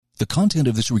The content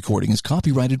of this recording is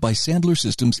copyrighted by Sandler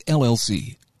Systems,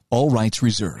 LLC. All rights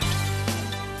reserved.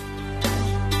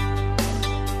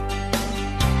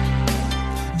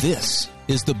 This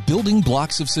is the Building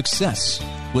Blocks of Success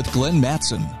with Glenn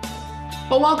Mattson.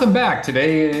 Well, welcome back.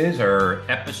 Today is our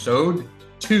episode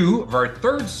 2 of our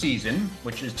 3rd season,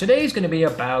 which is today's going to be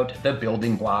about the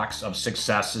building blocks of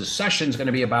success. This session is going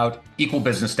to be about equal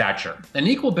business stature. And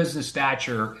equal business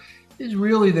stature is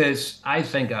really this, I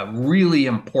think, a really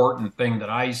important thing that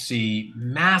I see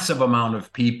massive amount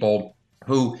of people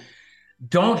who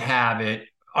don't have it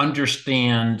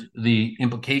understand the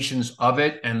implications of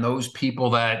it, and those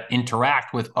people that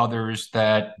interact with others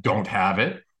that don't have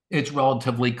it. It's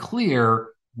relatively clear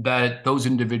that those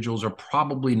individuals are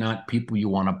probably not people you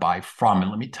want to buy from. And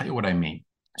let me tell you what I mean.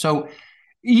 So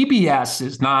EBS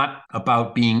is not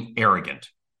about being arrogant.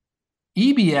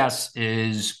 EBS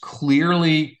is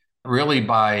clearly, really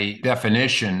by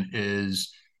definition,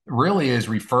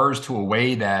 refers to a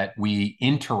way that we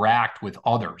interact with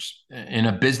others in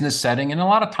a business setting, and a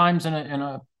lot of times in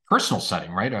a personal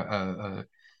setting, right?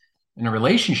 In a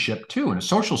relationship too, in a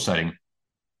social setting,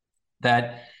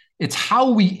 that it's how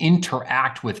we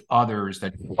interact with others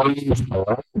that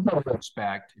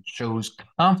respect. It shows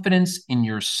confidence in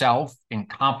yourself and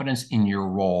confidence in your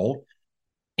role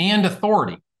and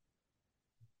authority.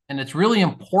 And it's really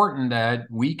important that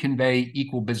we convey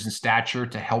equal business stature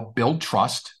to help build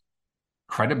trust,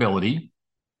 credibility,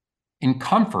 and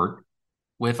comfort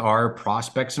with our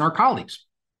prospects and our colleagues.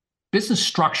 Business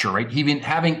structure, right? Even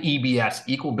having EBS,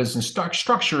 equal business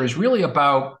structure, is really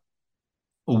about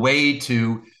a way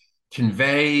to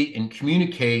convey and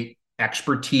communicate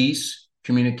expertise,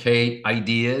 communicate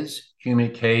ideas,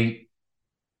 communicate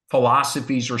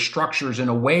philosophies or structures in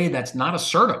a way that's not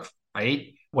assertive,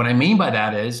 right? What I mean by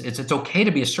that is it's okay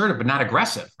to be assertive, but not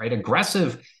aggressive, right?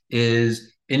 Aggressive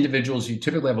is individuals who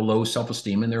typically have a low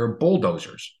self-esteem and they're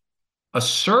bulldozers.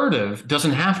 Assertive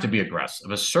doesn't have to be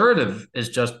aggressive. Assertive is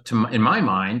just, in my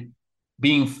mind,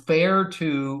 being fair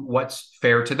to what's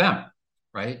fair to them,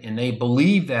 right? And they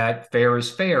believe that fair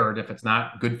is fair. And if it's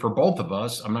not good for both of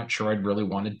us, I'm not sure I'd really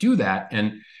want to do that.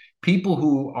 And people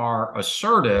who are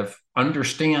assertive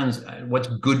understands what's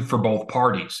good for both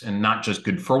parties and not just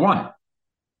good for one.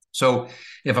 So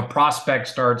if a prospect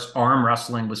starts arm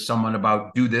wrestling with someone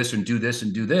about do this and do this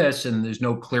and do this, and there's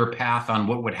no clear path on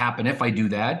what would happen if I do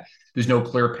that, there's no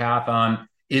clear path on,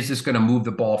 is this going to move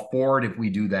the ball forward if we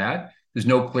do that? There's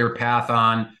no clear path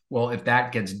on, well, if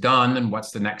that gets done, then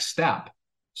what's the next step?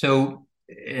 So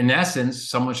in essence,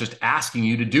 someone's just asking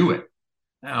you to do it.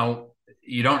 Now,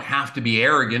 you don't have to be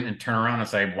arrogant and turn around and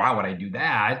say, why would I do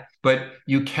that? But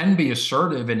you can be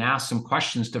assertive and ask some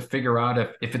questions to figure out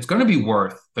if it's going to be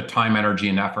worth the time, energy,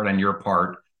 and effort on your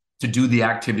part to do the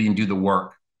activity and do the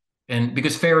work. And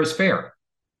because fair is fair.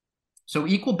 So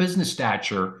equal business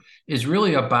stature is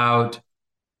really about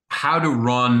how to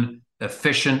run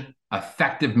efficient,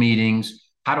 effective meetings,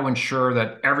 how to ensure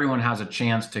that everyone has a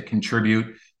chance to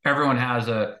contribute, everyone has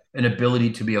an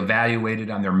ability to be evaluated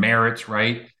on their merits,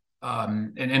 right?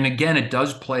 And again, it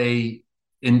does play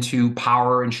into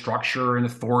power and structure and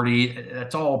authority.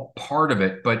 That's all part of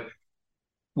it. But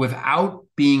without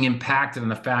being impacted on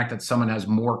the fact that someone has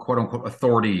more quote unquote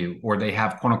authority to you, or they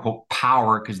have quote unquote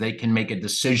power because they can make a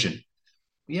decision,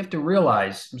 you have to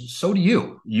realize, so do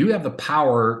you. You have the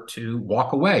power to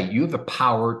walk away. You have the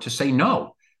power to say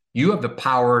no. You have the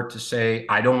power to say,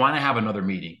 I don't want to have another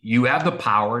meeting. You have the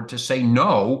power to say,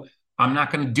 no, I'm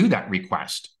not going to do that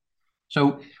request.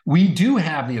 So we do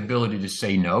have the ability to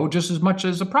say no just as much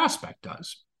as a prospect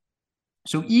does.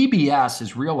 So EBS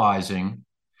is realizing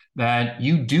that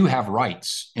you do have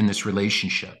rights in this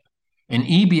relationship. And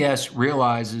EBS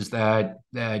realizes that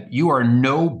you are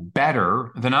no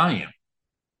better than I am.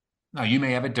 Now, you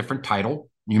may have a different title.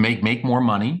 You may make more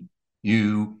money.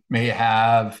 You may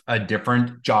have a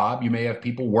different job. You may have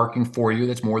people working for you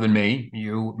that's more than me.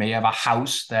 You may have a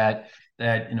house that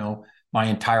my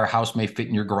entire house may fit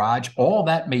in your garage. All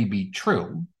that may be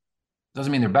true. Doesn't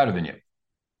mean they're better than you.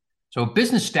 So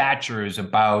business stature is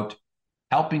about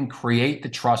helping create the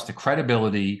trust, the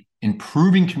credibility,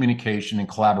 improving communication and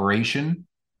collaboration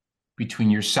between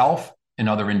yourself and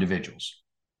other individuals.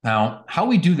 Now, how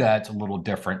we do that is a little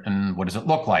different, and what does it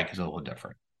look like is a little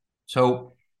different.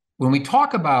 So when we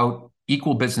talk about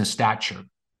equal business stature,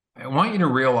 I want you to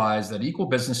realize that equal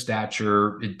business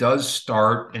stature, it does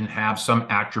start and have some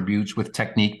attributes with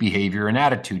technique, behavior, and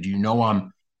attitude.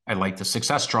 I like the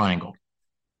success triangle.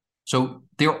 So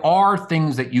there are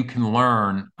things that you can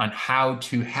learn on how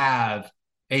to have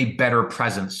a better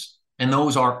presence, and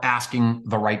those are asking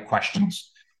the right questions.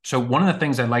 So one of the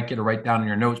things I'd like you to write down in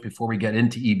your notes before we get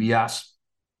into EBS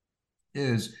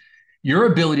is your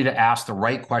ability to ask the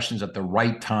right questions at the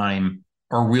right time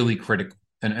are really critical.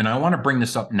 And I want to bring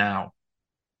this up now.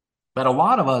 But a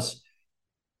lot of us,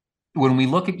 when we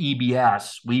look at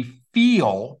EBS, we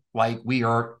feel like we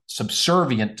are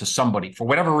subservient to somebody for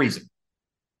whatever reason.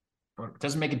 It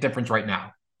doesn't make a difference right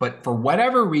now. But for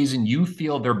whatever reason, you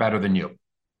feel they're better than you.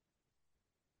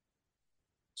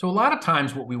 So a lot of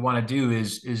times what we want to do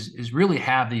is really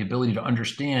have the ability to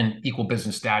understand equal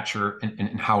business stature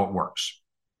and how it works.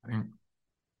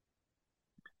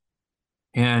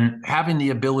 And having the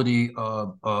ability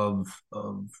of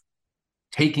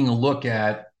taking a look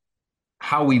at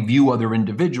how we view other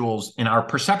individuals and our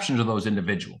perceptions of those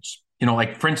individuals.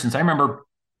 Like for instance, I remember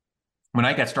when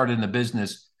I got started in the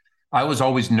business, I was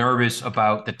always nervous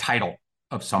about the title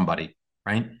of somebody,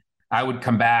 right? I would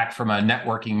come back from a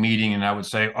networking meeting and I would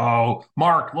say, "Oh,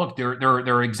 Mark, look,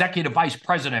 they're executive vice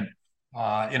president.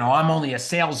 I'm only a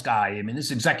sales guy. I mean,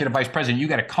 this executive vice president, you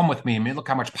got to come with me. I mean, look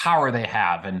how much power they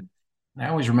have." And I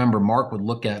always remember Mark would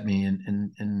look at me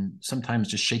and sometimes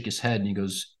just shake his head and he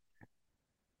goes,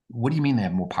 "What do you mean they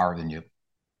have more power than you?"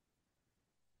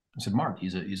 I said, "Mark,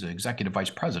 he's an executive vice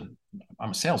president.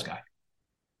 I'm a sales guy."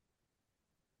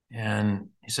 And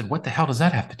he said, "What the hell does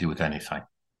that have to do with anything?"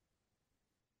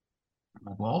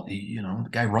 Well, the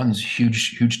guy runs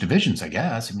huge divisions, I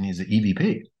guess. I mean, he's an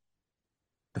EVP.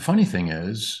 The funny thing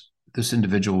is, this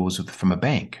individual was from a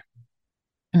bank.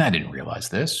 And I didn't realize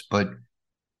this, but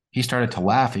he started to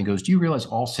laugh and he goes, "Do you realize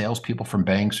all salespeople from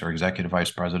banks are executive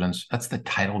vice presidents? That's the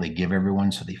title they give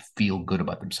everyone so they feel good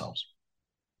about themselves."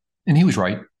 And he was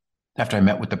right. After I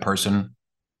met with the person,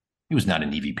 he was not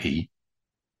an EVP.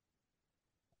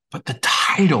 But the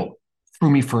title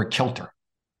threw me for a kilter.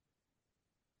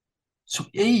 So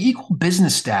equal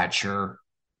business stature,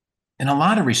 in a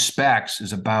lot of respects,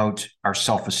 is about our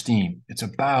self-esteem. It's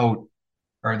about,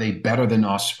 are they better than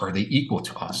us? Are they equal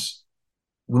to us?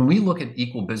 When we look at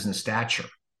equal business stature,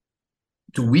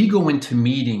 do we go into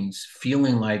meetings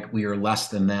feeling like we are less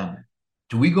than them?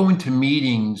 Do we go into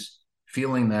meetings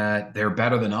feeling that they're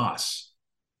better than us?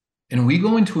 And we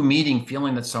go into a meeting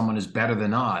feeling that someone is better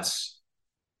than us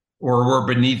or we're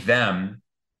beneath them,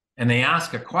 and they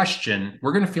ask a question,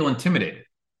 we're going to feel intimidated.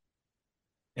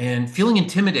 And feeling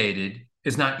intimidated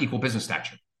is not equal business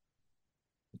stature.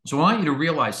 So I want you to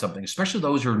realize something, especially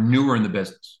those who are newer in the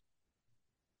business.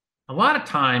 A lot of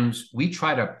times we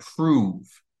try to prove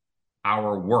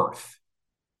our worth.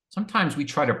 Sometimes we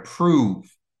try to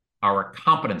prove our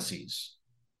competencies.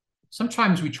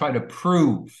 Sometimes we try to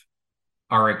prove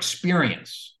our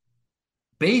experience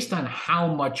based on how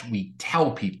much we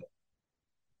tell people.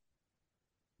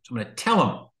 So I'm going to tell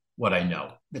them what I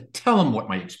know, tell them what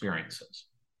my experience is.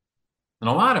 And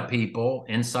a lot of people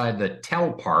inside the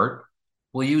tell part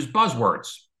will use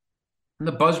buzzwords. And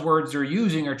the buzzwords they're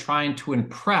using are trying to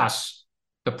impress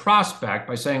the prospect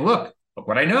by saying, look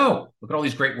what I know. Look at all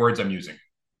these great words I'm using.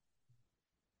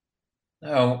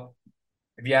 Now,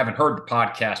 if you haven't heard the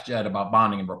podcast yet about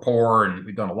bonding and rapport, and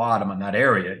we've done a lot of them in that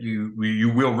area,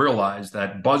 you will realize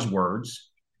that buzzwords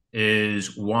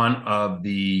is one of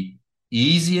the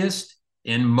easiest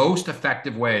and most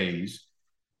effective ways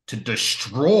to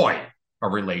destroy a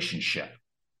relationship.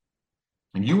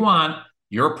 And you want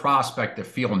your prospect to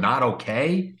feel not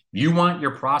okay, you want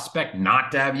your prospect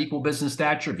not to have equal business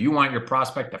stature, if you want your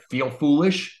prospect to feel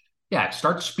foolish,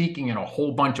 start speaking in a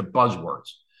whole bunch of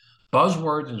buzzwords.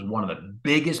 Buzzwords is one of the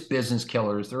biggest business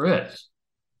killers there is.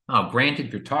 Now, granted,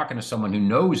 if you're talking to someone who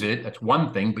knows it, that's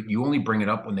one thing, but you only bring it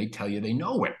up when they tell you they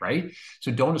know it, right?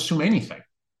 So don't assume anything.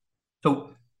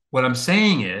 So what I'm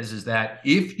saying is that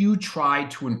if you try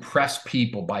to impress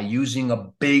people by using a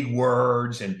big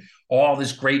words and all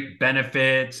this great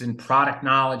benefits and product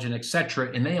knowledge and et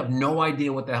cetera, and they have no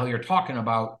idea what the hell you're talking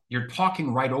about, you're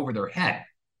talking right over their head.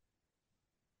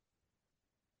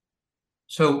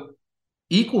 So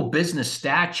equal business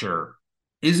stature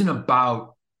isn't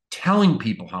about telling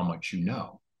people how much you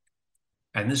know.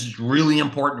 And this is really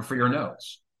important for your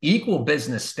notes. Equal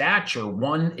business stature,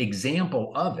 one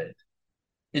example of it,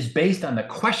 is based on the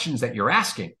questions that you're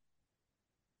asking.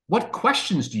 What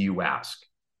questions do you ask?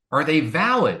 Are they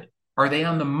valid? Are they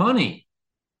on the money?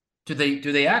 Do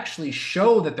they actually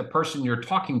show that the person you're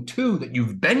talking to, that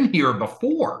you've been here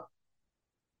before?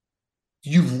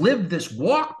 You've lived this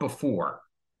walk before.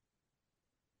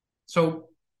 So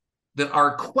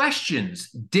our questions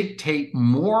dictate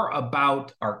more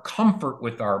about our comfort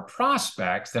with our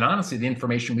prospects than honestly the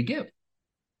information we give.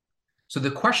 So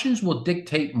the questions will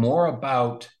dictate more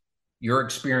about your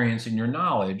experience and your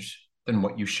knowledge than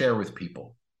what you share with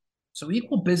people. So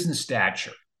equal business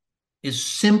stature is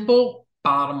simple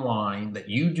bottom line that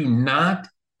you do not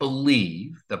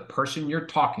believe the person you're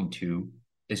talking to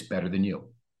is better than you.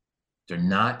 They're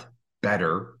not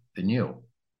better than you.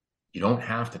 You don't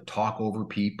have to talk over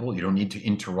people. You don't need to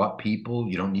interrupt people.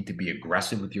 You don't need to be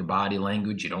aggressive with your body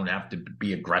language. You don't have to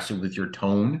be aggressive with your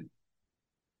tone.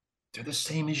 They're the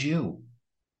same as you.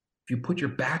 If you put your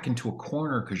back into a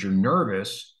corner because you're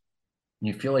nervous and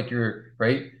you feel like you're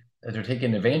right, that they're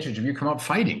taking advantage of you, come out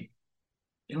fighting.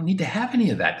 You don't need to have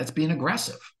any of that. That's being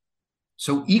aggressive.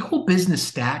 So equal business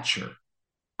stature,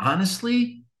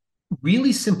 honestly,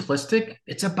 really simplistic.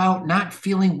 It's about not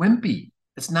feeling wimpy.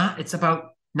 It's about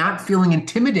not feeling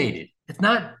intimidated. It's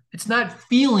not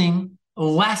feeling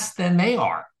less than they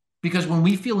are. Because when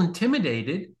we feel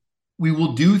intimidated, we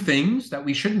will do things that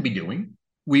we shouldn't be doing.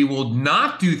 We will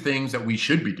not do things that we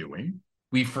should be doing.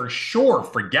 We for sure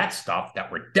forget stuff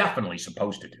that we're definitely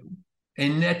supposed to do.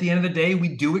 And at the end of the day,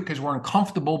 we do it because we're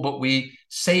uncomfortable, but we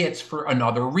say it's for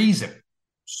another reason.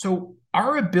 So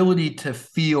our ability to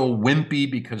feel wimpy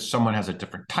because someone has a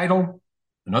different title.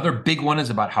 Another big one is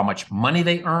about how much money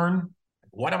they earn.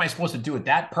 What am I supposed to do with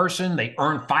that person? They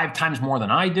earn 5 times more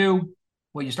than I do.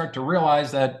 Well, you start to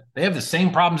realize that they have the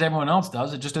same problems everyone else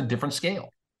does, at just a different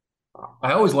scale.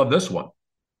 I always love this one.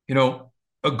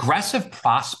 Aggressive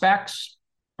prospects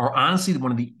are honestly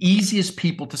one of the easiest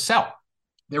people to sell.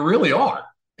 They really are.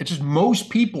 It's just most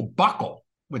people buckle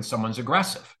when someone's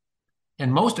aggressive.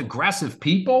 And most aggressive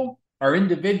people are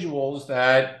individuals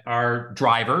that are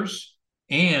drivers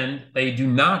and they do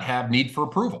not have need for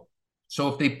approval. So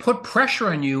if they put pressure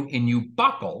on you and you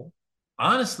buckle,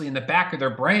 honestly, in the back of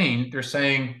their brain, they're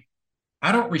saying,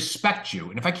 I don't respect you.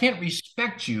 And if I can't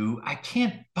respect you, I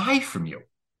can't buy from you.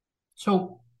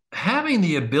 So having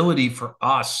the ability for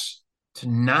us to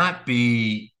not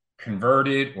be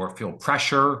converted or feel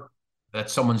pressure that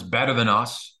someone's better than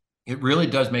us, it really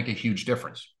does make a huge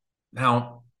difference.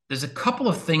 Now, there's a couple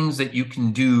of things that you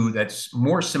can do that's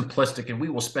more simplistic, and we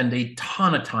will spend a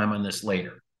ton of time on this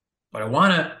later. But I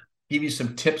want to give you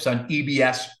some tips on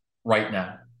EBS right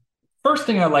now. First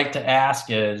thing I like to ask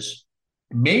is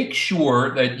make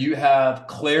sure that you have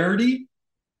clarity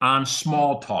on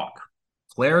small talk.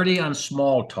 Clarity on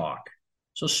small talk.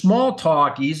 So small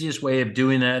talk, easiest way of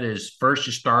doing that is first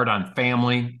you start on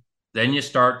family, then you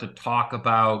start to talk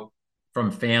about from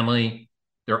family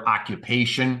their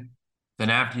occupation. Then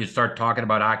after you start talking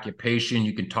about occupation,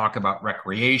 you can talk about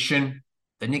recreation.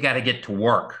 Then you got to get to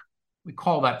work. We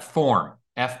call that form,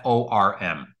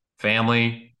 FORM,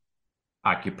 family,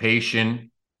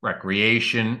 occupation,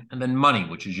 recreation, and then money,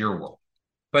 which is your world.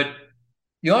 But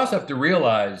you also have to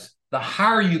realize the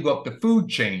higher you go up the food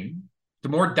chain, the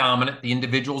more dominant the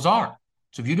individuals are.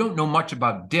 So if you don't know much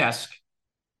about DISC,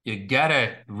 you got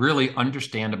to really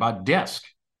understand about DISC.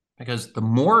 Because the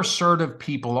more assertive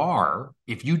people are,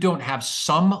 if you don't have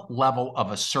some level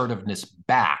of assertiveness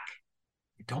back,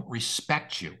 they don't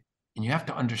respect you. And you have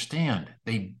to understand,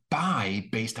 they buy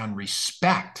based on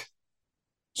respect.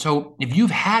 So if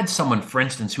you've had someone, for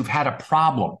instance, who've had a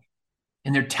problem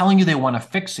and they're telling you they want to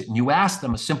fix it, and you ask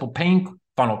them a simple pain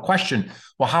funnel question,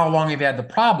 well, how long have you had the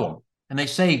problem? And they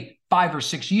say 5 or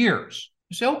 6 years.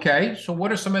 You say, okay, so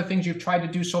what are some of the things you've tried to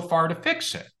do so far to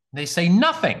fix it? And they say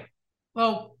nothing.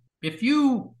 Well, if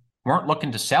you weren't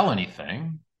looking to sell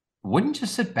anything, wouldn't you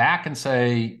sit back and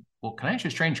say, well, can I ask you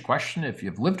a strange question? If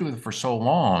you've lived with it for so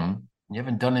long, and you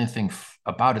haven't done anything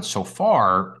about it so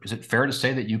far, is it fair to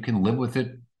say that you can live with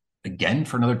it again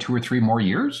for another 2 or 3 more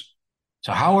years?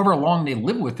 So however long they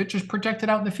live with it, just project it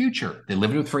out in the future. They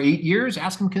lived with it for 8 years,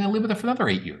 ask them, can they live with it for another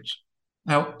 8 years?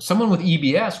 Now, someone with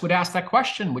EBS would ask that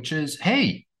question, which is,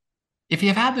 hey, if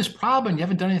you've had this problem and you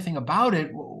haven't done anything about it,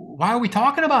 why are we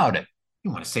talking about it? You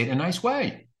want to say it in a nice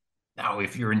way. Now,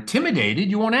 if you're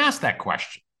intimidated, you won't ask that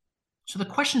question. So the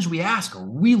questions we ask are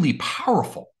really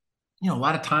powerful. A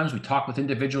lot of times we talk with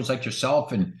individuals like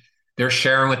yourself and they're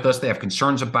sharing with us, they have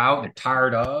concerns about, they're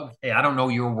tired of, hey, I don't know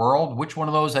your world. Which one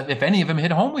of those, if any of them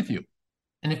hit home with you?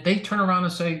 And if they turn around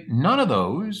and say, none of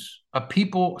those,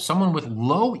 someone with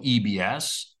low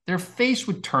EBS, their face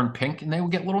would turn pink and they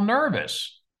would get a little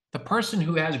nervous. The person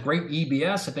who has great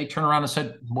EBS, if they turn around and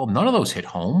said, well, none of those hit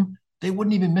home, they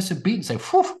wouldn't even miss a beat and say,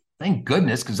 whew, thank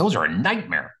goodness, because those are a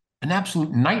nightmare, an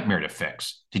absolute nightmare to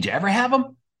fix. Did you ever have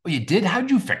them? Well, you did. How'd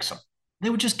you fix them? They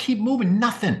would just keep moving,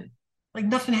 nothing. Like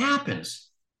nothing happens.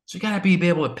 So you got to be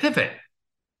able to pivot.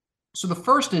 So the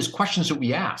first is questions that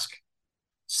we ask.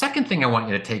 Second thing I want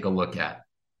you to take a look at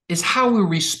is how we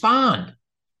respond.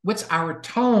 What's our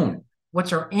tone?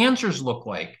 What's our answers look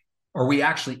like? Are we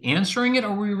actually answering it or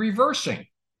are we reversing?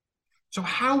 So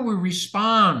how we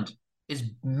respond is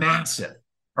massive.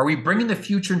 Are we bringing the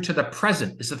future into the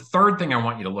present is the third thing I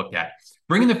want you to look at.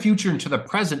 Bringing the future into the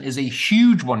present is a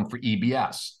huge one for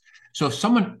EBS. So if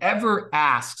someone ever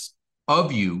asks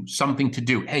of you something to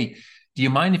do, hey, do you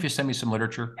mind if you send me some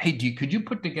literature? Hey, could you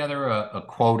put together a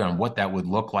quote on what that would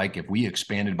look like if we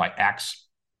expanded by X?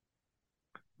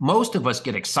 Most of us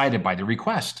get excited by the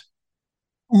request.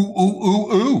 Ooh, ooh,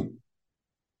 ooh, ooh.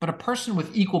 But a person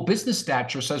with equal business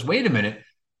stature says, wait a minute,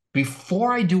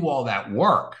 before I do all that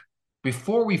work,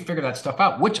 before we figure that stuff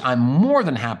out, which I'm more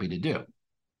than happy to do,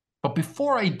 but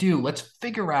before I do, let's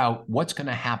figure out what's going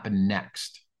to happen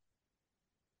next.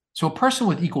 So a person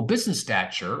with equal business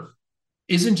stature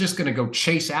isn't just going to go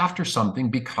chase after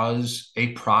something because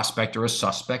a prospect or a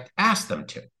suspect asked them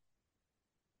to.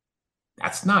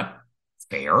 That's not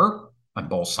fair on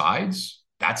both sides.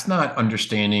 That's not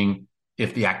understanding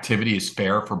if the activity is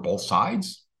fair for both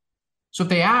sides. So if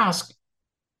they ask,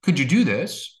 could you do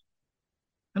this?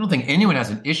 I don't think anyone has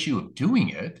an issue of doing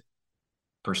it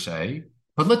per se,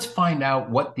 but let's find out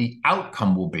what the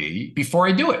outcome will be before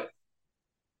I do it.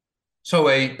 So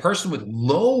a person with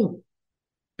low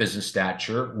business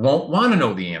stature won't want to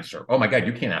know the answer. Oh my God,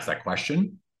 you can't ask that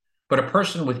question. But a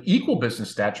person with equal business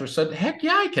stature said, heck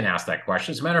yeah, I can ask that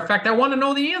question. As a matter of fact, I want to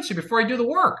know the answer before I do the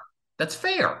work. That's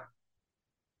fair.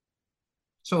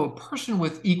 So a person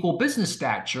with equal business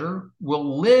stature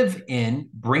will live in,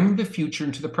 bring the future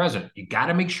into the present. You got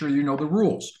to make sure you know the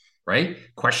rules, right?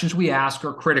 Questions we ask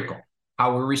are critical.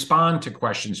 How we respond to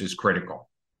questions is critical.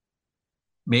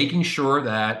 Making sure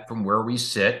that from where we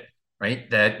sit, right,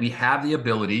 that we have the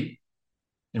ability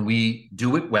and we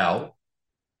do it well,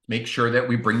 make sure that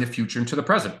we bring the future into the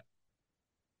present.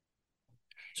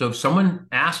 So if someone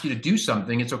asks you to do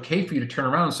something, it's okay for you to turn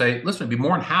around and say, listen, I'd be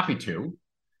more than happy to.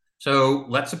 So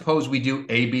let's suppose we do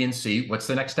A, B, and C. What's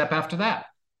the next step after that?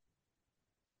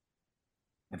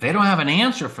 If they don't have an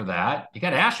answer for that, you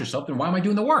got to ask yourself, then why am I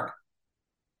doing the work?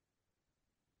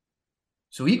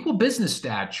 So equal business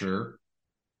stature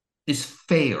is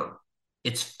fair.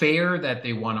 It's fair that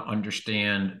they want to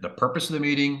understand the purpose of the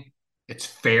meeting. It's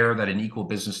fair that an equal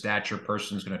business stature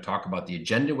person is going to talk about the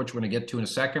agenda, which we're going to get to in a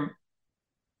second,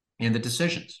 and the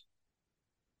decisions.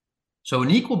 So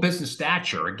an equal business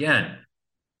stature, again,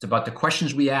 it's about the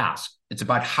questions we ask. It's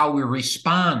about how we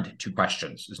respond to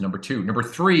questions is number two. Number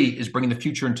three is bringing the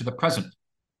future into the present.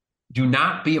 Do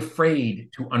not be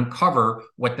afraid to uncover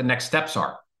what the next steps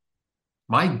are.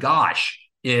 My gosh,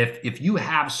 if you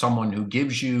have someone who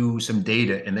gives you some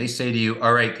data and they say to you,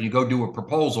 all right, can you go do a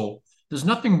proposal? There's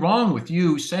nothing wrong with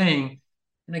you saying,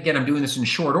 and again, I'm doing this in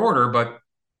short order, but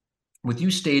with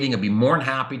you stating, I'd be more than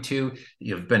happy to.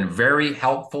 You've been very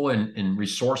helpful and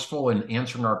resourceful in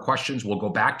answering our questions. We'll go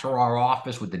back to our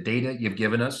office with the data you've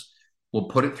given us. We'll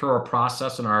put it through our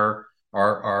process and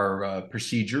our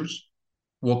procedures.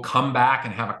 We'll come back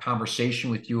and have a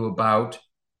conversation with you about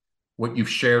what you've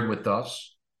shared with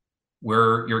us,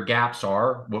 where your gaps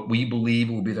are, what we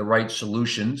believe will be the right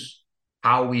solutions,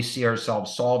 how we see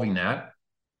ourselves solving that,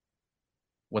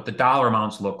 what the dollar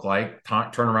amounts look like,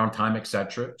 turnaround time, et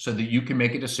cetera, so that you can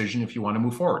make a decision if you want to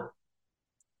move forward.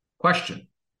 Question.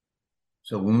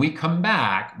 So when we come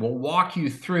back, we'll walk you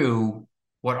through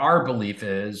what our belief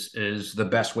is the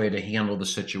best way to handle the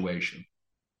situation.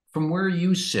 From where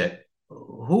you sit,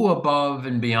 who above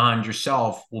and beyond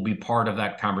yourself will be part of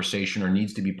that conversation or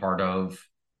needs to be part of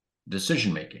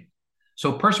decision-making?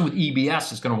 So a person with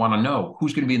EBS is going to want to know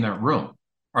who's going to be in that room.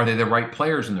 Are they the right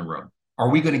players in the room? Are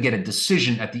we going to get a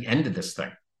decision at the end of this thing?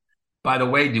 By the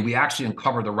way, did we actually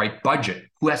uncover the right budget?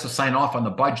 Who has to sign off on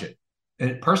the budget?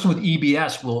 A person with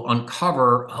EBS will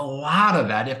uncover a lot of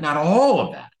that, if not all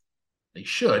of that. They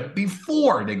should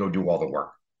before they go do all the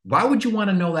work. Why would you want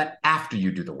to know that after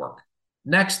you do the work?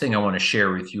 Next thing I want to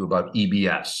share with you about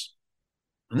EBS,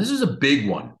 and this is a big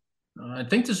one. I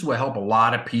think this will help a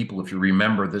lot of people if you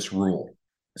remember this rule.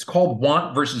 It's called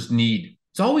want versus need.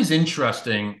 It's always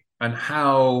interesting on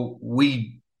how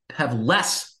we have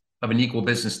less of an equal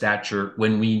business stature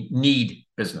when we need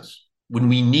business, when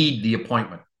we need the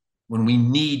appointment, when we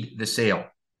need the sale.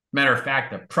 Matter of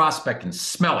fact, the prospect can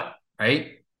smell it,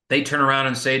 right? They turn around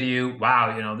and say to you,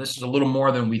 wow, this is a little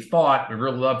more than we thought. We'd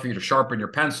really love for you to sharpen your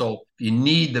pencil. If you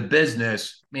need the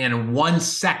business, man, in 1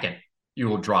 second, you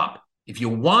will drop. If you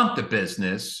want the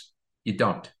business, you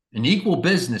don't. An equal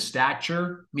business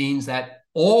stature means that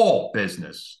all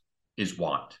business is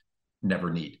want, never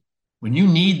need. When you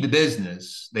need the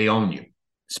business, they own you,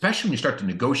 especially when you start to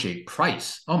negotiate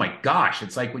price. Oh my gosh,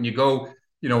 it's like when you go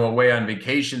away on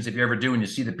vacations, if you ever do, and you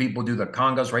see the people do the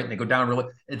congas, right? And they go down really,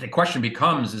 the question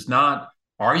becomes is not,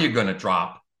 are you going to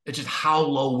drop? It's just how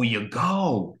low will you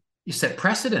go? You set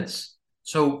precedents.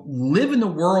 So live in the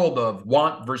world of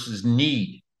want versus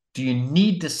need. Do you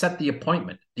need to set the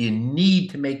appointment? Do you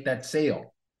need to make that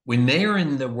sale? When they're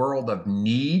in the world of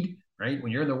need, right?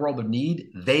 When you're in the world of need,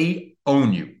 they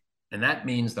own you. And that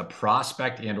means the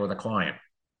prospect and or the client.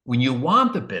 When you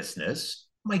want the business,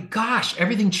 my gosh,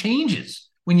 everything changes.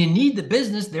 When you need the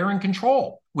business, they're in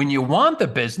control. When you want the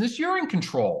business, you're in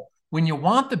control. When you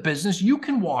want the business, you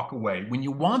can walk away. When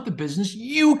you want the business,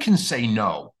 you can say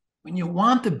no. When you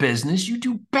want the business, you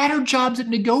do better jobs at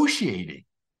negotiating.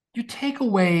 You take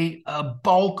away a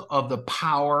bulk of the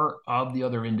power of the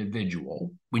other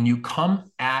individual when you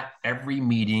come at every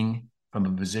meeting from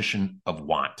a position of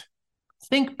want.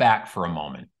 Think back for a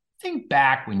moment. Think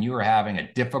back when you were having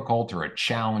a difficult or a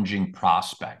challenging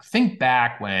prospect. Think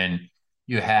back when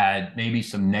you had maybe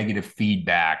some negative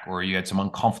feedback or you had some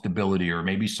uncomfortability or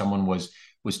maybe someone was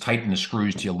tightening the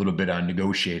screws to you a little bit on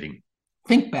negotiating.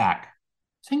 Think back.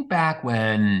 Think back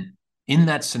when in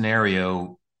that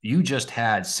scenario, you just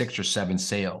had 6 or 7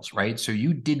 sales, right? So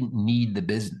you didn't need the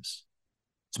business.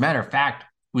 As a matter of fact, it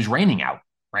was raining out,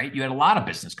 right? You had a lot of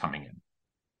business coming in.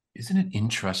 Isn't it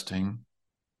interesting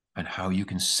on how you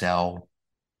can sell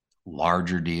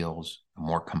larger deals,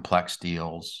 more complex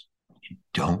deals when you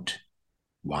don't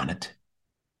want it,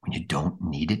 when you don't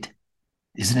need it?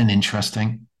 Isn't it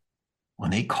interesting?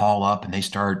 When they call up and they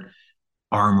start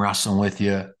arm wrestling with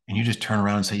you and you just turn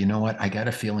around and say, you know what? I got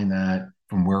a feeling that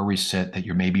from where we sit that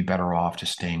you're maybe better off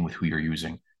just staying with who you're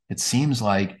using. It seems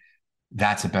like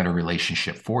that's a better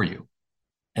relationship for you.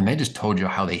 And they just told you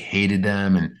how they hated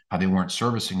them and how they weren't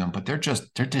servicing them, but they're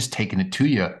just taking it to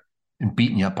you and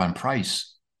beating you up on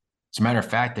price. As a matter of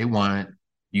fact, they want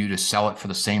you to sell it for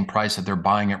the same price that they're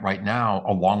buying it right now,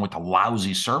 along with the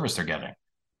lousy service they're getting,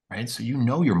 right? So you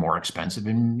know you're more expensive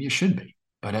and you should be.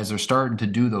 But as they're starting to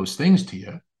do those things to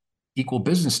you, equal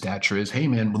business stature is, hey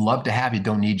man, would love to have you,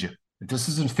 don't need you. If this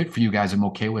isn't fit for you guys, I'm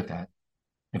okay with that.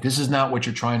 If this is not what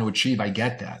you're trying to achieve, I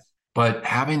get that. But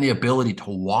having the ability to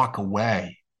walk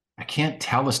away, I can't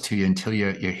tell this to you until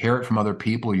you hear it from other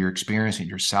people, you're experiencing it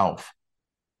yourself.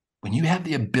 When you have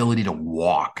the ability to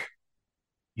walk,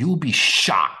 you will be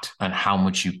shocked on how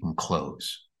much you can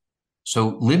close.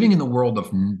 So living in the world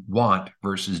of want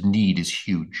versus need is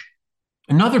huge.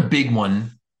 Another big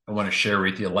one I want to share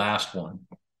with you, last one,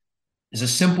 is a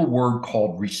simple word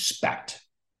called respect.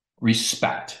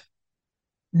 Respect.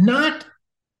 Not,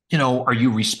 are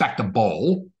you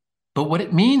respectable? But what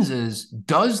it means is,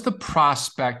 does the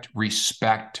prospect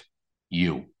respect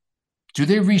you? Do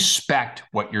they respect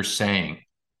what you're saying?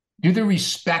 Do they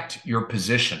respect your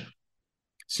position?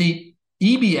 See,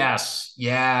 EBS,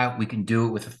 yeah, we can do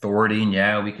it with authority, and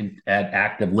yeah, we can add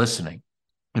active listening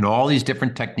and all these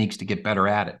different techniques to get better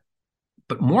at it.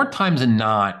 But more times than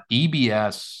not,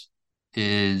 EBS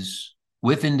is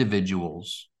with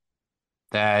individuals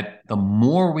that the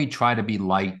more we try to be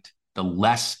liked, the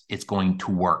less it's going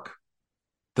to work.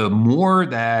 The more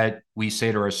that we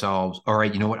say to ourselves, all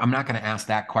right, you know what? I'm not going to ask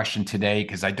that question today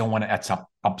because I don't want to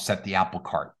upset the apple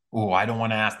cart. Oh, I don't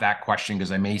want to ask that question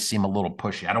because I may seem a little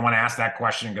pushy. I don't want to ask that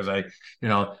question because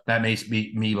that may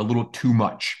be me a little too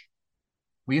much.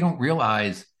 We don't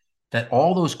realize that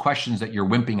all those questions that you're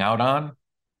wimping out on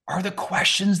are the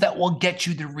questions that will get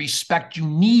you the respect you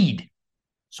need.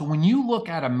 So when you look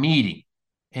at a meeting,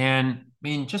 and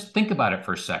just think about it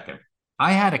for a second.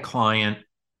 I had a client,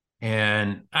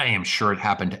 and I am sure it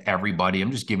happened to everybody.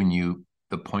 I'm just giving you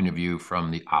the point of view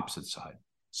from the opposite side.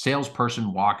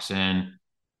 Salesperson walks in.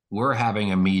 We're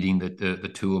having a meeting, that the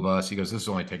two of us. He goes, this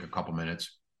will only take a couple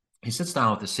minutes. He sits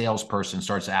down with the salesperson,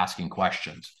 starts asking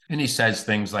questions. And he says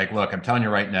things like, look, I'm telling you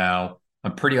right now,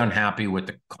 I'm pretty unhappy with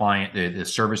the client, the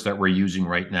service that we're using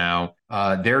right now.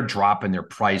 They're dropping their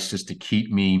price just to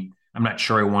keep me. I'm not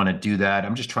sure I want to do that.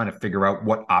 I'm just trying to figure out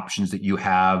what options that you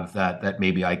have that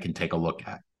maybe I can take a look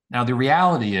at. Now, the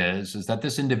reality is that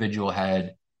this individual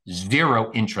had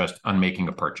zero interest on making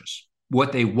a purchase.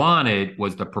 What they wanted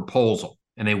was the proposal.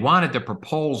 And they wanted the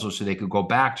proposal so they could go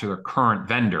back to their current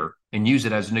vendor and use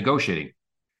it as negotiating.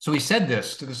 So he said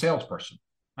this to the salesperson.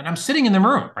 And I'm sitting in the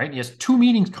room, right? He has 2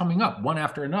 meetings coming up, one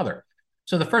after another.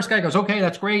 So the first guy goes, okay,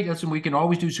 that's great. Listen, we can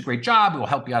always do a great job. We'll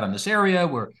help you out in this area.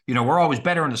 We're always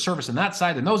better in the service on that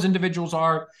side than those individuals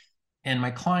are. And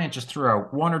my client just threw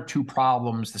out 1 or 2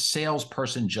 problems. The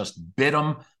salesperson just bit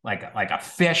him like a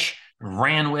fish,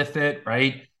 ran with it,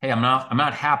 right? Hey, I'm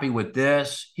not happy with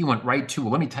this. He went right to,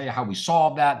 well, let me tell you how we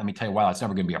solved that. Let me tell you why that's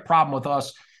never going to be a problem with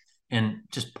us. And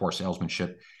just poor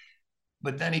salesmanship.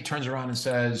 But then he turns around and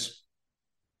says,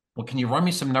 well, can you run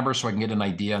me some numbers so I can get an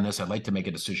idea on this? I'd like to make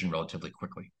a decision relatively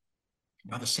quickly.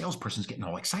 Now the salesperson's getting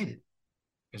all excited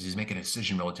because he's making a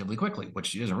decision relatively quickly,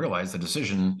 which he doesn't realize the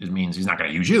decision means he's not going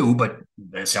to use you, but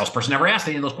the salesperson never asked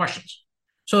any of those questions.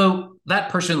 So that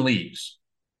person leaves.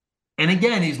 And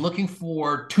again, he's looking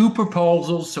for two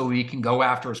proposals so he can go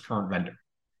after his current vendor.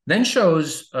 Then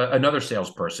shows another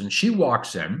salesperson. She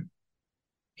walks in.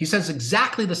 He says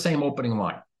exactly the same opening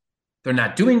line. They're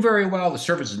not doing very well. The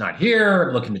service is not here.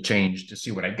 I'm looking to change to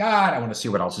see what I got. I want to see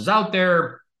what else is out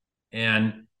there.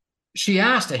 And she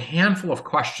asked a handful of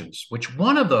questions, which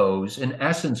one of those, in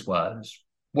essence, was,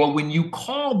 well, when you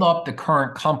called up the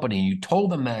current company, you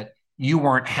told them that you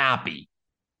weren't happy.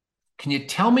 Can you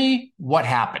tell me what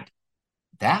happened?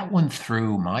 That one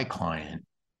threw my client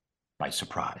by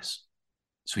surprise.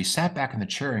 So he sat back in the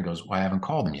chair and goes, well, I haven't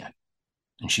called them yet.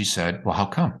 And she said, well, how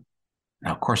come?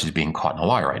 Now, of course, he's being caught in a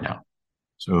lie right now.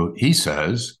 So he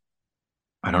says,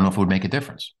 I don't know if it would make a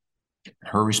difference.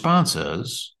 Her response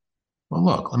is, well,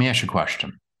 look, let me ask you a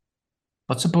question.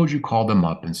 Let's suppose you called them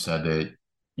up and said that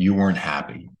you weren't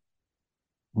happy.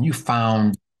 And you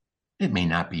found it may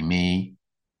not be me,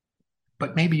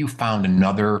 but maybe you found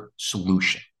another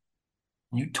solution.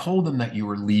 And you told them that you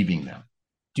were leaving them.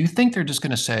 Do you think they're just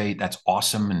going to say, that's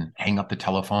awesome, and hang up the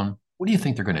telephone? What do you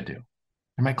think they're going to do?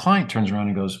 And my client turns around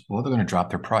and goes, well, they're going to drop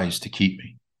their price to keep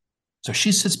me. So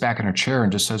she sits back in her chair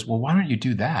and just says, well, why don't you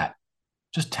do that?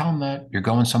 Just tell them that you're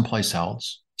going someplace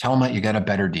else. Tell them that you got a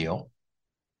better deal.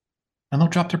 And they'll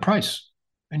drop their price.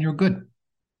 And you're good.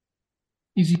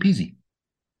 Easy peasy.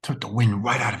 Took the wind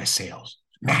right out of his sails.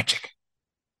 Magic.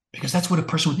 Because that's what a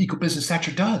person with equal business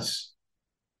stature does.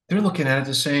 They're looking at it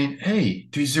and saying, hey,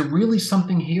 is there really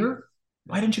something here?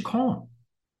 Why didn't you call them?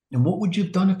 And what would you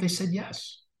have done if they said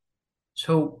yes?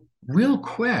 So real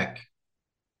quick,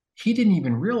 he didn't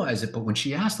even realize it, but when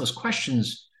she asked those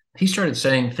questions, he started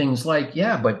saying things like,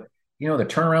 yeah, but the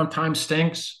turnaround time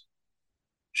stinks.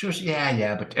 She goes,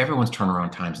 yeah, but everyone's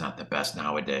turnaround time's not the best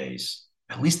nowadays.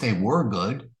 At least they were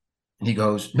good. And he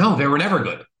goes, no, they were never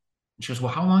good. And she goes,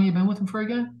 well, how long have you been with him for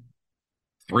again?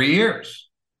 3 years.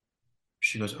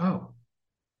 She goes, oh,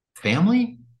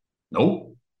 family?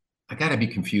 Nope. I got to be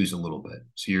confused a little bit.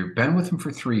 So you've been with him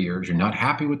for 3 years. You're not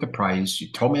happy with the price.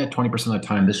 You told me that 20% of the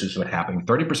time, this is what's happening.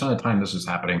 30% of the time, this is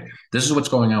happening. This is what's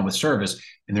going on with service.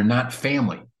 And they're not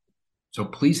family. So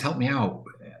please help me out.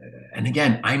 And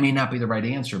again, I may not be the right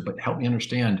answer, but help me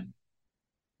understand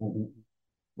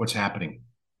what's happening.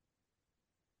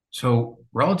 So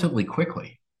relatively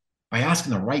quickly, by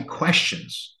asking the right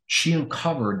questions, she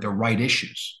uncovered the right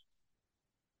issues.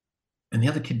 And the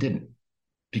other kid didn't,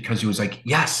 because he was like,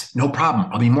 yes, no problem.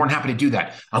 I'll be more than happy to do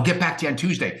that. I'll get back to you on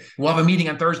Tuesday. We'll have a meeting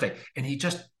on Thursday. And he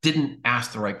just didn't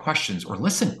ask the right questions or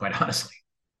listen, quite honestly.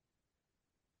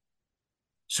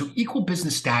 So equal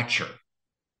business stature.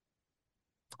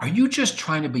 Are you just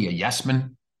trying to be a yes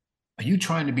man? Are you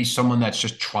trying to be someone that's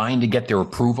just trying to get their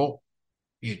approval?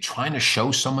 Are you trying to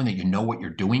show someone that you know what you're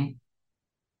doing?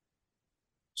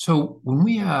 So when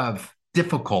we have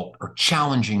difficult or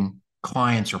challenging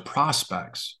clients or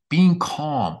prospects, being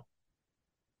calm,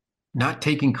 not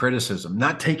taking criticism,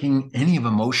 not taking any of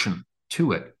emotion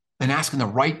to it, and asking the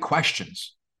right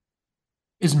questions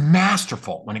is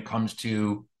masterful when it comes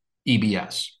to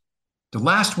EBS. The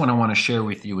last one I want to share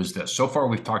with you is this. So far,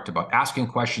 we've talked about asking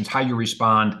questions, how you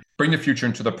respond, bring the future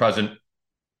into the present,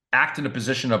 act in a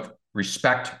position of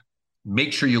respect,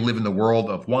 make sure you live in the world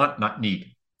of want, not need.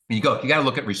 And you got to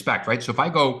look at respect, right? So if I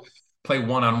go play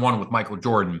one-on-one with Michael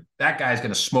Jordan, that guy's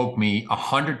going to smoke me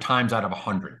 100 times out of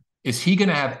 100. Is he going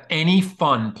to have any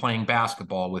fun playing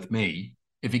basketball with me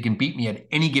if he can beat me at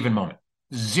any given moment?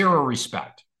 Zero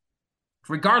respect,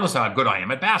 regardless of how good I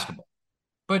am at basketball.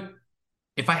 But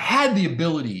if I had the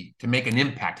ability to make an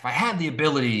impact, if I had the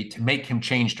ability to make him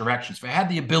change directions, if I had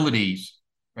the abilities,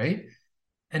 right?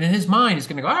 And in his mind, he's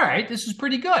going to go, all right, this is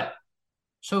pretty good.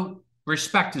 So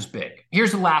respect is big.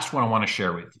 Here's the last one I want to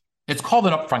share with you. It's called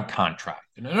an upfront contract.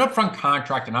 And an upfront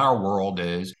contract in our world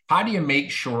is, how do you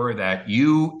make sure that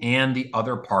you and the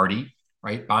other party,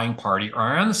 right, buying party,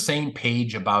 are on the same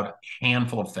page about a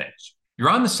handful of things? You're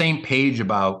on the same page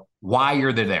about why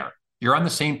you're there. You're on the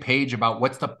same page about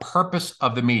what's the purpose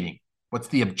of the meeting. What's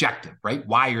the objective, right?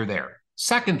 Why you're there.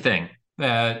 Second thing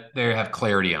that they have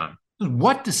clarity on is,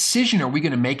 what decision are we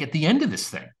going to make at the end of this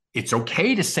thing? It's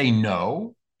okay to say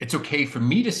no. It's okay for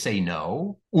me to say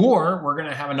no, or we're going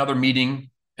to have another meeting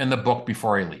in the book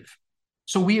before I leave.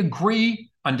 So we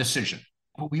agree on decision,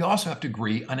 but we also have to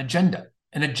agree on agenda.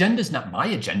 An agenda is not my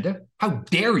agenda. How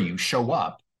dare you show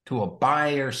up to a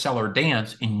buyer-seller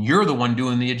dance and you're the one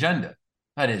doing the agenda?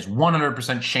 That is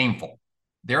 100% shameful.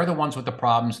 They're the ones with the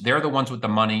problems. They're the ones with the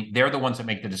money. They're the ones that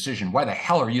make the decision. Why the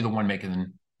hell are you the one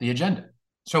making the agenda?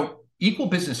 So equal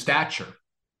business stature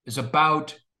is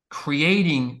about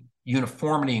creating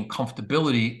uniformity and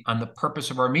comfortability on the purpose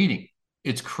of our meeting.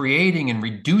 It's creating and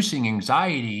reducing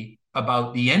anxiety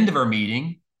about the end of our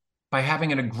meeting by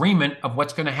having an agreement of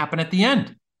what's going to happen at the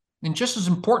end. And just as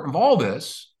important of all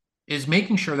this is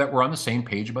making sure that we're on the same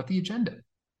page about the agenda.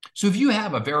 So if you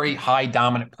have a very high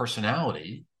dominant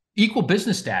personality, equal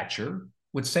business stature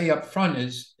would say up front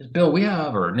is Bill,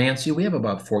 or Nancy, we have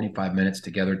about 45 minutes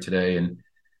together today.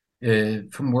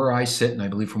 And from where I sit, and I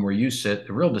believe from where you sit,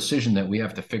 the real decision that we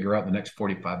have to figure out in the next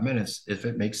 45 minutes, if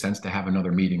it makes sense to have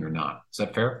another meeting or not. Is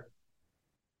that fair?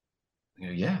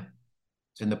 Yeah.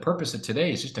 And the purpose of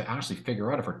today is just to actually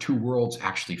figure out if our two worlds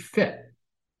actually fit.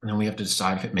 And then we have to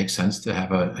decide if it makes sense to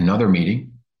have another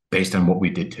meeting based on what we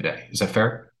did today. Is that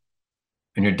fair?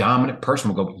 And your dominant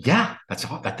person will go, yeah,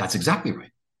 that's exactly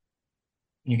right.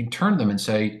 And you can turn to them and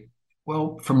say,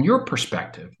 well, from your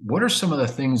perspective, what are some of the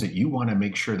things that you want to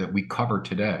make sure that we cover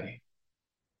today?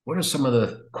 What are some of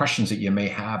the questions that you may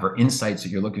have or insights that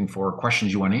you're looking for, or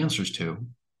questions you want answers to,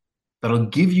 that'll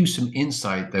give you some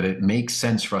insight that it makes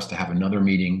sense for us to have another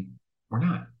meeting or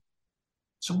not?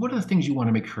 So what are the things you want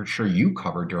to make sure you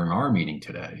cover during our meeting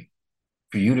today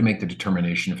for you to make the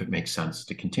determination if it makes sense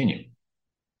to continue?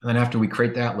 And then after we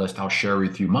create that list, I'll share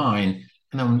with you mine.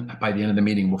 And then by the end of the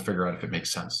meeting, we'll figure out if it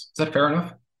makes sense. Is that fair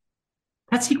enough?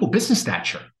 That's equal business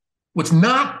stature. What's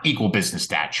not equal business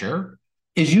stature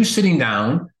is you sitting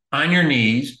down on your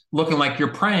knees, looking like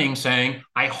you're praying, saying,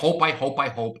 I hope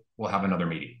we'll have another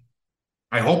meeting.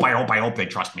 I hope they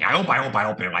trust me. I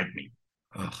hope they like me.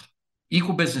 Ugh.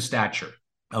 Equal business stature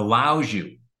allows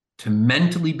you to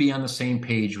mentally be on the same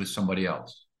page with somebody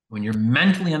else. When you're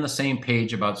mentally on the same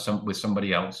page with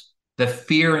somebody else, the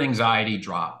fear and anxiety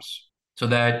drops so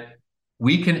that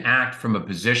we can act from a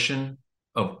position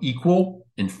of equal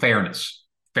and fairness.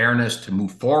 Fairness to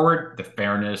move forward, the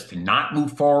fairness to not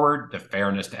move forward, the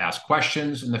fairness to ask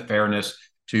questions, and the fairness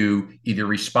to either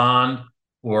respond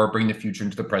or bring the future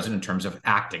into the present in terms of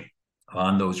acting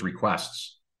on those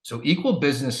requests. So equal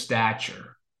business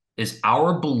stature is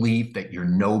our belief that you're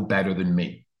no better than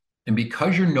me. And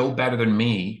because you're no better than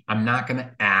me, I'm not going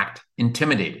to act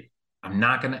intimidated. I'm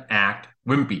not going to act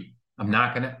wimpy. I'm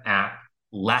not going to act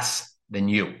less than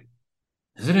you.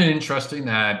 Isn't it interesting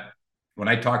that when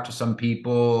I talk to some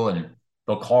people and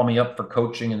they'll call me up for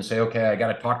coaching and say, okay, I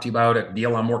got to talk to you about a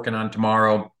deal I'm working on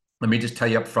tomorrow. Let me just tell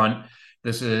you up front,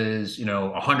 this is,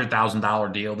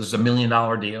 $100,000 deal. This is $1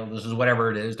 million deal. This is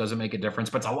whatever it is. Doesn't make a difference,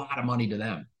 but it's a lot of money to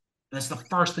them. And that's the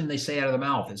first thing they say out of their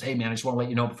mouth is, hey, man, I just want to let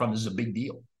you know up front, this is a big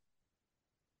deal.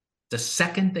 The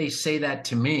second they say that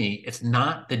to me, it's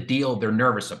not the deal they're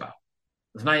nervous about.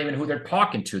 It's not even who they're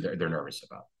talking to they're nervous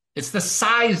about. It's the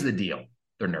size of the deal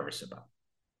they're nervous about.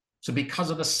 So because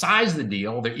of the size of the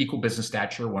deal, their equal business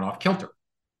stature went off kilter.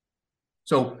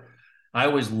 So I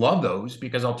always love those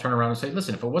because I'll turn around and say,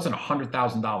 listen, if it wasn't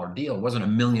 $100,000 deal, it wasn't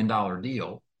 $1 million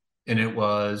deal, and it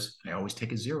was, I always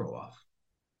take a zero off.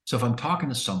 So if I'm talking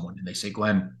to someone and they say,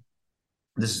 Glenn,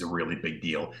 this is a really big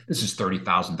deal. This is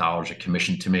 $30,000 a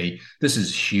commission to me. This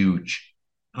is huge.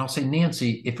 And I'll say,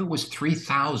 Nancy, if it was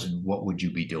 3,000, what would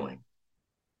you be doing?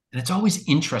 And it's always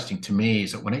interesting to me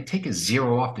is that when I take a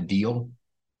zero off the deal,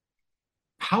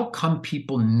 how come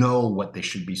people know what they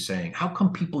should be saying? How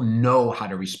come people know how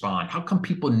to respond? How come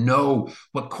people know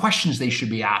what questions they should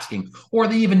be asking? Or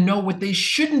they even know what they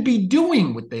shouldn't be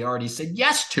doing, what they already said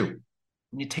yes to?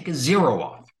 When you take a zero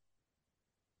off.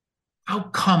 How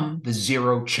come the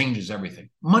zero changes everything?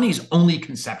 Money is only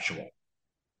conceptual.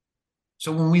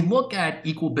 So when we look at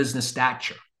equal business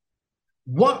stature,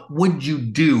 what would you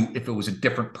do if it was a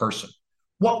different person?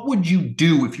 What would you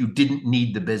do if you didn't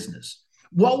need the business?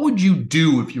 What would you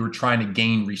do if you were trying to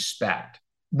gain respect?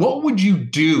 What would you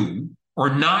do or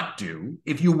not do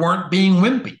if you weren't being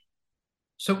wimpy?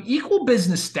 So equal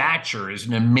business stature is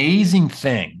an amazing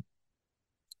thing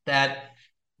that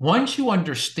once you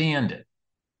understand it,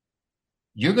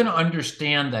 you're going to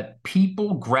understand that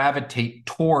people gravitate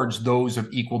towards those of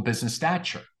equal business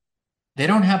stature. They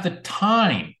don't have the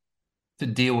time to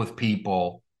deal with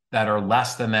people that are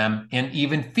less than them and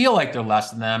even feel like they're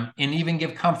less than them and even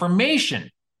give confirmation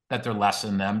that they're less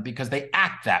than them because they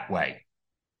act that way.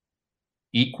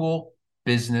 Equal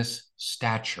business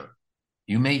stature.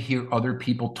 You may hear other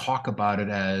people talk about it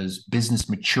as business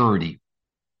maturity.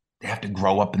 They have to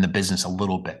grow up in the business a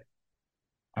little bit.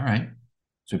 All right.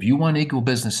 So if you want equal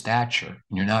business stature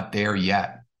and you're not there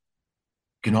yet,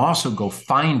 you can also go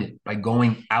find it by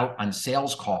going out on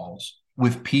sales calls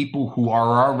with people who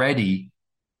are already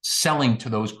selling to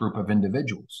those group of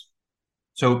individuals.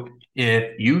 So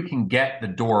if you can get the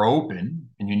door open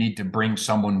and you need to bring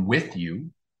someone with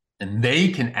you and they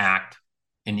can act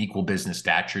in equal business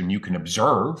stature and you can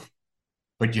observe,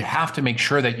 but you have to make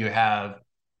sure that you have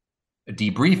a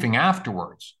debriefing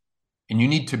afterwards. And you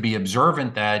need to be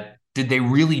observant that, did they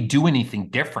really do anything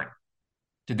different?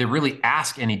 Did they really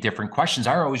ask any different questions?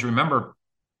 I always remember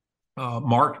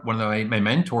Mark, one of my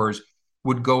mentors,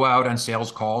 would go out on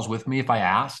sales calls with me if I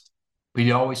asked. But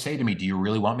he'd always say to me, do you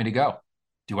really want me to go?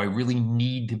 Do I really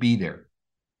need to be there?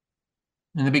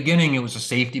 In the beginning, it was a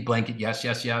safety blanket. Yes,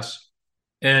 yes, yes.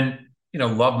 And,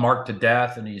 love Mark to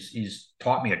death. And he's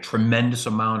taught me a tremendous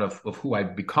amount of who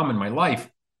I've become in my life.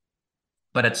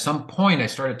 But at some point, I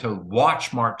started to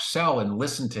watch Mark sell and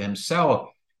listen to him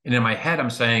sell. And in my head, I'm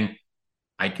saying,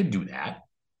 I could do that.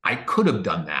 I could have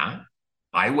done that.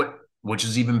 I would, which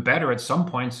is even better at some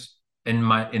points in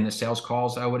the sales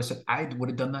calls. I would have said, I would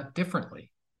have done that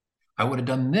differently. I would have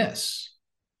done this.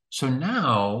 So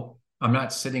now I'm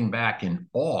not sitting back in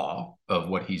awe of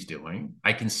what he's doing.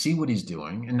 I can see what he's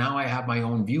doing. And now I have my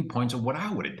own viewpoints of what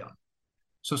I would have done.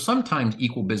 So sometimes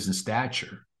equal business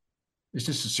stature is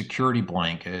just a security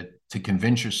blanket to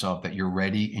convince yourself that you're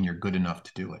ready and you're good enough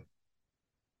to do it.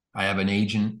 I have an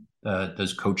agent that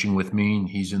does coaching with me, and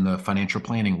he's in the financial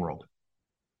planning world.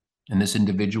 And this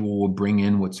individual will bring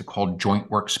in what's called joint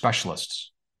work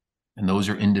specialists. And those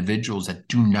are individuals that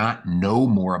do not know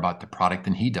more about the product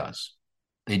than he does.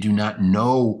 They do not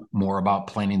know more about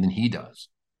planning than he does.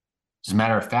 As a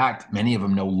matter of fact, many of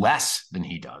them know less than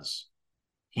he does.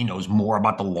 He knows more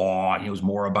about the law. He knows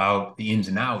more about the ins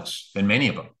and outs than many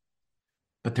of them.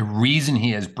 But the reason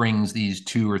he brings these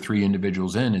 2 or 3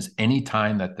 individuals in is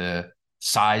anytime that the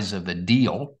size of the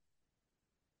deal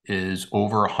is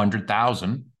over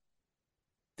 100,000,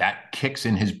 that kicks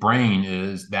in his brain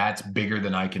is that's bigger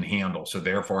than I can handle. So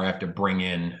therefore I have to bring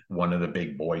in one of the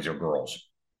big boys or girls.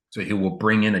 So he will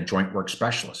bring in a joint work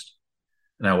specialist.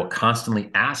 And I will constantly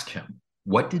ask him,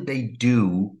 what did they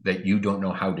do that you don't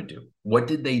know how to do? What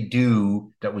did they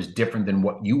do that was different than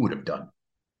what you would have done?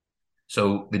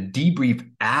 So the debrief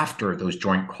after those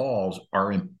joint calls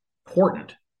are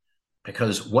important,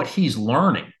 because what he's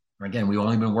learning, again, we've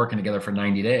only been working together for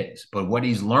 90 days, but what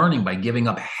he's learning by giving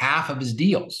up half of his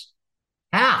deals,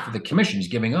 half of the commission he's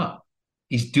giving up,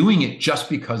 he's doing it just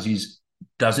because he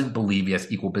doesn't believe he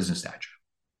has equal business stature.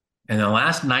 And in the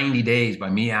last 90 days, by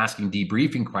me asking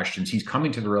debriefing questions, he's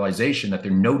coming to the realization that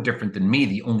they're no different than me.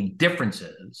 The only difference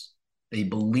is they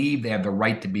believe they have the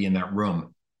right to be in that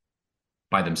room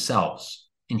by themselves.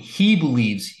 And he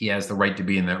believes he has the right to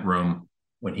be in that room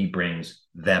when he brings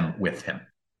them with him.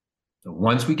 So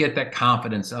once we get that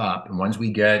confidence up, and once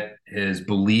we get his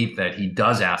belief that he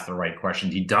does ask the right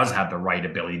questions, he does have the right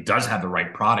ability, he does have the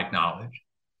right product knowledge,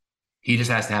 he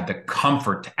just has to have the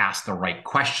comfort to ask the right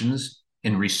questions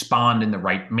and respond in the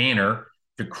right manner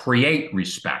to create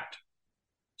respect.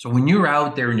 So when you're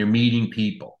out there and you're meeting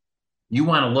people, you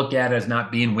want to look at it as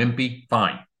not being wimpy,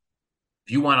 fine.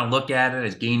 If you want to look at it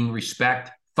as gaining respect,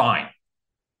 fine.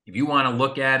 If you want to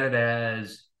look at it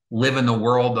as live in the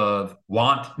world of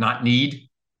want, not need,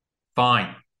 fine.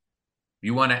 If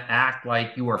you want to act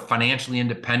like you are financially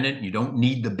independent, you don't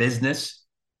need the business,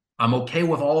 I'm okay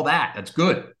with all that. That's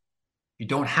good. You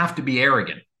don't have to be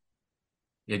arrogant.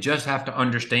 You just have to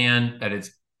understand that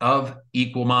it's of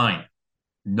equal mind.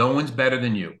 No one's better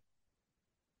than you.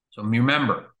 So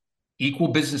remember, equal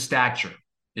business stature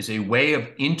is a way of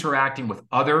interacting with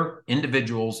other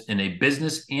individuals in a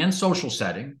business and social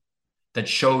setting that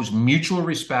shows mutual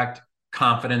respect,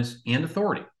 confidence, and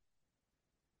authority.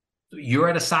 You're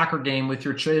at a soccer game with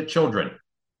your children.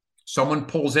 Someone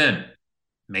pulls in.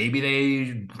 Maybe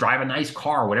they drive a nice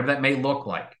car, whatever that may look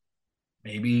like.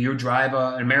 Maybe you drive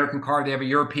an American car, they have a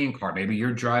European car. Maybe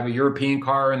you drive a European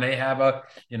car and they have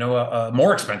a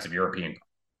more expensive European car.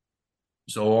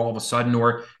 So all of a sudden,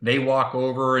 or they walk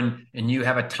over and you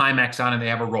have a Timex on and they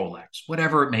have a Rolex,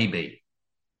 whatever it may be.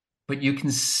 But you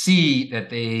can see that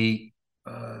they,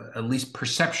 at least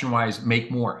perception-wise,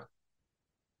 make more.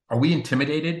 Are we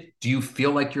intimidated? Do you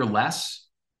feel like you're less?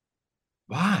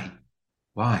 Why?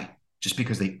 Why? Just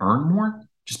because they earn more?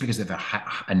 Just because they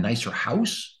have a nicer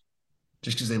house?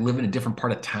 Just because they live in a different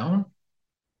part of town?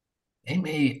 They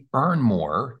may earn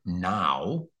more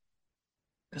now.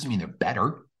 Doesn't mean they're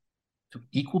better. So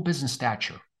equal business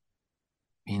stature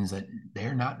means that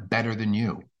they're not better than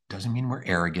you. Doesn't mean we're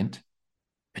arrogant.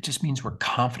 It just means we're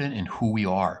confident in who we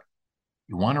are.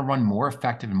 You want to run more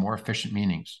effective and more efficient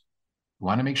meetings. You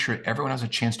want to make sure everyone has a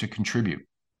chance to contribute.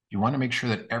 You want to make sure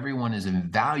that everyone is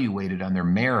evaluated on their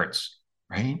merits,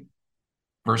 right?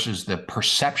 Versus the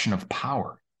perception of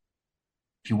power.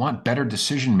 If you want better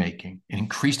decision-making and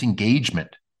increased engagement,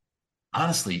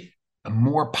 honestly, a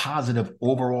more positive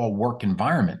overall work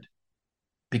environment.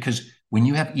 Because when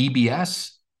you have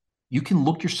EBS, you can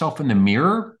look yourself in the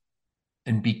mirror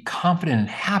and be confident and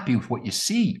happy with what you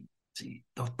see. See,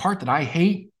 the part that I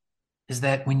hate is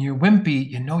that when you're wimpy,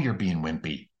 you know you're being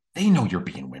wimpy. They know you're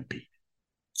being wimpy.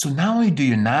 So not only do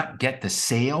you not get the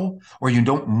sale, or you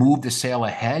don't move the sale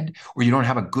ahead, or you don't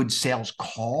have a good sales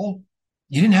call,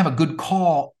 you didn't have a good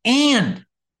call and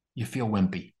you feel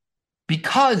wimpy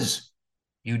because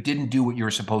you didn't do what you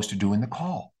were supposed to do in the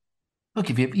call. Look,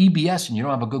 if you have EBS and you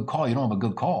don't have a good call, you don't have a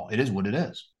good call. It is what it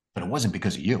is, but it wasn't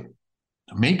because of you.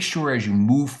 So make sure as you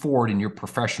move forward in your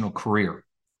professional career,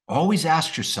 always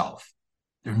ask yourself,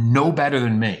 they're no better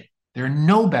than me. They're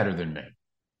no better than me.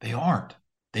 They aren't.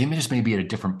 They just may be at a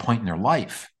different point in their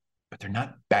life, but they're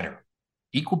not better.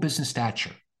 Equal business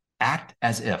stature. Act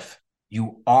as if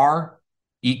you are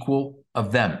equal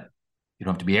of them. You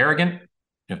don't have to be arrogant. You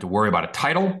don't have to worry about a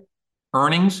title,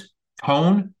 earnings,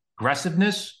 tone,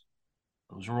 aggressiveness.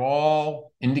 Those are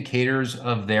all indicators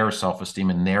of their self-esteem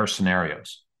in their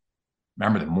scenarios.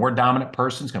 Remember, the more dominant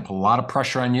person is going to put a lot of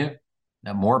pressure on you.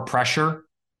 That more pressure,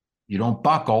 you don't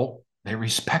buckle. They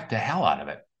respect the hell out of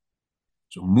it.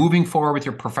 So moving forward with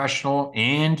your professional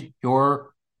and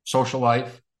your social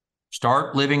life,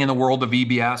 start living in the world of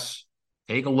EBS.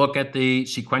 Take a look at the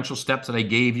sequential steps that I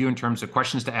gave you in terms of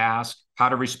questions to ask, how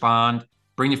to respond,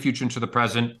 bring the future into the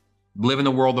present, live in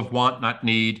the world of want, not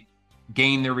need,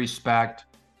 gain their respect.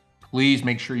 Please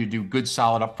make sure you do good,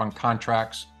 solid upfront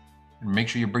contracts, and make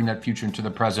sure you bring that future into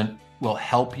the present. Will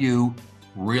help you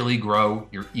really grow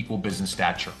your equal business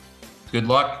stature. Good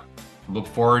luck. Look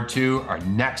forward to our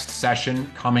next session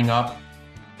coming up,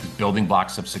 Building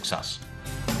Blocks of Success.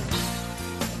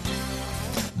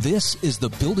 This is the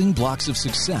Building Blocks of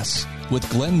Success with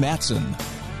Glenn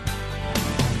Mattson.